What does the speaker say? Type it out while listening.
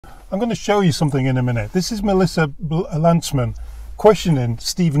I'm going to show you something in a minute. This is Melissa Lantsman questioning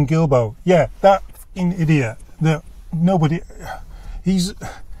Steven Guilbeault. Yeah, that fucking idiot.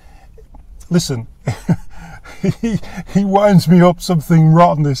 Listen, he winds me up something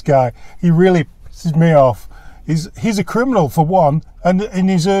rotten, this guy. He really pisses me off. He's a criminal, for one, and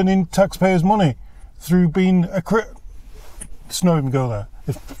he's earning taxpayers' money through being a Let's not even go there.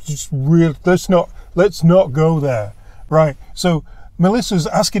 It's just real. Let's not go there. Right. So Melissa's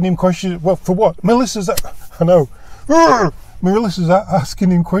asking him questions. Well, for what? Melissa's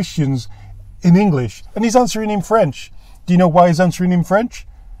asking him questions in English, and he's answering in French. Do you know why he's answering in French?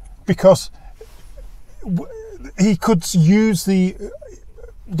 Because he could use this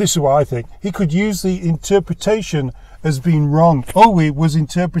is what I think. He could use the interpretation as being wrong. Oh, it was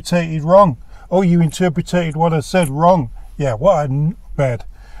interpreted wrong. Oh, you interpreted what I said wrong. Yeah, what a bed.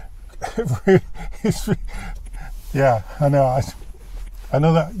 Yeah, I know. I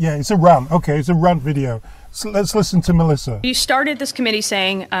know that. Yeah, it's a rant. Okay, it's a rant video. So let's listen to Melissa. You started this committee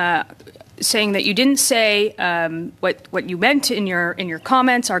saying that you didn't say what you meant in your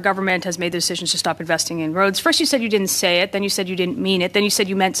comments. Our government has made the decisions to stop investing in roads. First you said you didn't say it, then you said you didn't mean it, then you said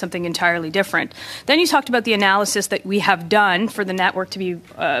you meant something entirely different. Then you talked about the analysis that we have done for the network to be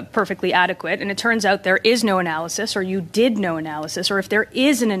perfectly adequate, and it turns out there is no analysis, or you did no analysis, or if there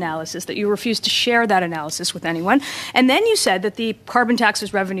is an analysis, that you refuse to share that analysis with anyone. And then you said that the carbon tax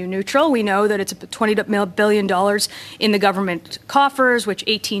is revenue neutral. We know that it's $20 billion in the government coffers, which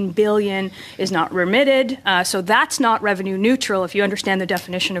 $18 billion is not remitted. So that's not revenue neutral, if you understand the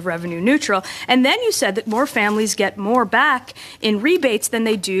definition of revenue neutral. And then you said that more families get more back in rebates than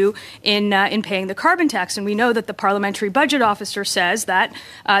they do in paying the carbon tax. And we know that the parliamentary budget officer says that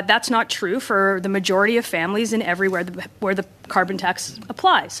that's not true for the majority of families and everywhere where the carbon tax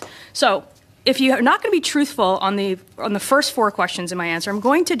applies. So if you're not going to be truthful on the first four questions in my answer, I'm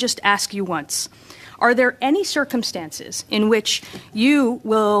going to just ask you once. Are there any circumstances in which you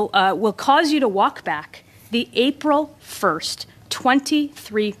will cause you to walk back the April 1st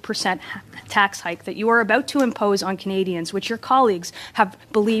 23% tax hike that you are about to impose on Canadians, which your colleagues have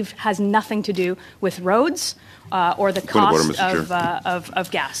believed has nothing to do with roads or the cost of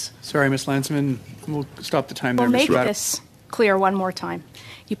gas? Sorry, Ms. Lantsman, we'll stop the time there. We'll make this clear one more time.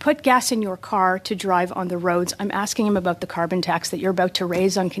 You put gas in your car to drive on the roads. I'm asking him about the carbon tax that you're about to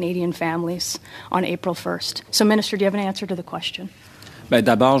raise on Canadian families on April 1st. So, Minister, do you have an answer to the question?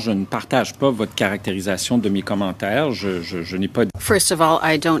 D'abord, je ne partage pas votre caractérisation de mes commentaires. Je n'ai pas. First of all,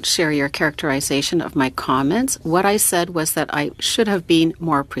 I don't share your characterization of my comments. What I said was that I should have been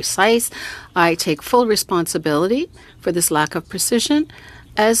more precise. I take full responsibility for this lack of precision.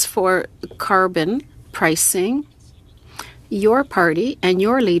 As for carbon pricing, your party and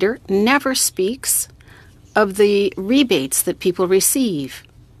your leader never speaks of the rebates that people receive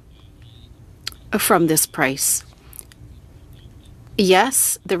from this price.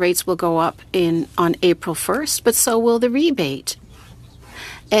 Yes, the rates will go up on April 1st, but so will the rebate.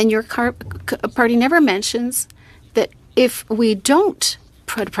 And your party never mentions that if we don't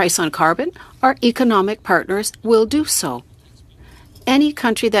put a price on carbon, our economic partners will do so. Any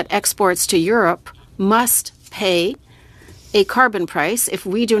country that exports to Europe must pay a carbon price if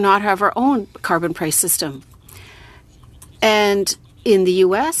we do not have our own carbon price system. And in the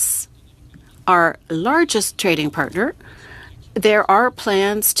U.S., our largest trading partner, there are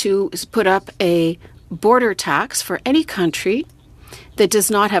plans to put up a border tax for any country that does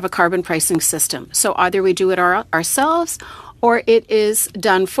not have a carbon pricing system. So either we do it ourselves or it is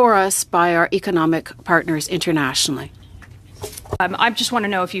done for us by our economic partners internationally. I just want to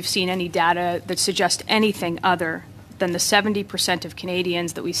know if you've seen any data that suggests anything other than the 70% of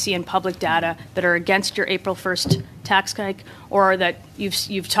Canadians that we see in public data that are against your April 1st tax hike, or that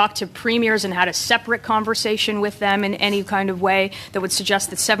you've talked to premiers and had a separate conversation with them in any kind of way that would suggest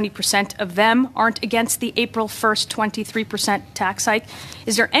that 70% of them aren't against the April 1st 23% tax hike.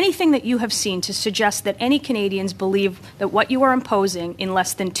 Is there anything that you have seen to suggest that any Canadians believe that what you are imposing in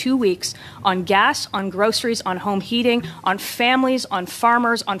less than 2 weeks on gas, on groceries, on home heating, on families, on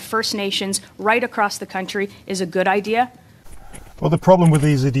farmers, on First Nations right across the country is a good idea? Well, the problem with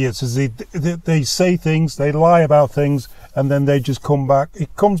these idiots is they say things, they lie about things, and then they just come back.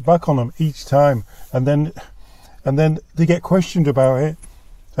 It comes back on them each time, and then they get questioned about it,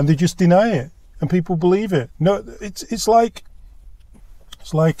 and they just deny it, and people believe it. No, it's like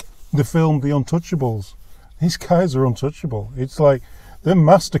the film The Untouchables. These guys are untouchable. It's like they're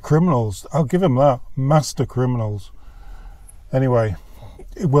master criminals. I'll give them that, master criminals. Anyway,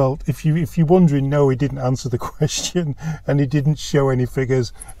 Well, if you're wondering, no, he didn't answer the question, and he didn't show any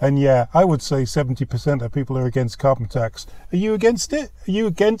figures. And yeah, I would say 70% of people are against carbon tax. Are you against it? Are you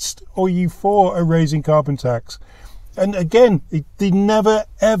against, or are you for a raising carbon tax? And again, they never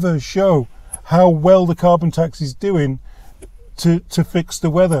ever show how well the carbon tax is doing to fix the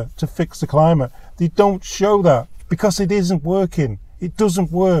weather, to fix the climate. They don't show that because it isn't working. It doesn't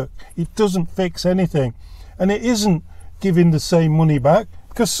work. It doesn't fix anything, and it isn't giving the same money back.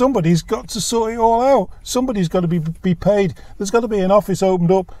 Because somebody's got to sort it all out. Somebody's got to be paid. There's got to be an office opened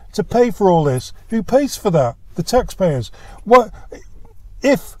up to pay for all this. Who pays for that? The taxpayers. What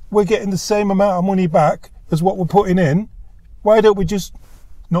if we're getting the same amount of money back as what we're putting in? Why don't we just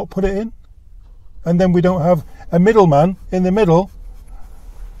not put it in? And then we don't have a middleman in the middle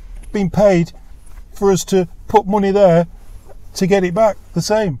being paid for us to put money there to get it back the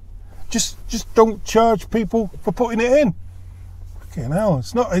same. Just don't charge people for putting it in. Fucking hell,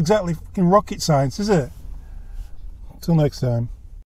 it's not exactly fucking rocket science, is it? Till next time.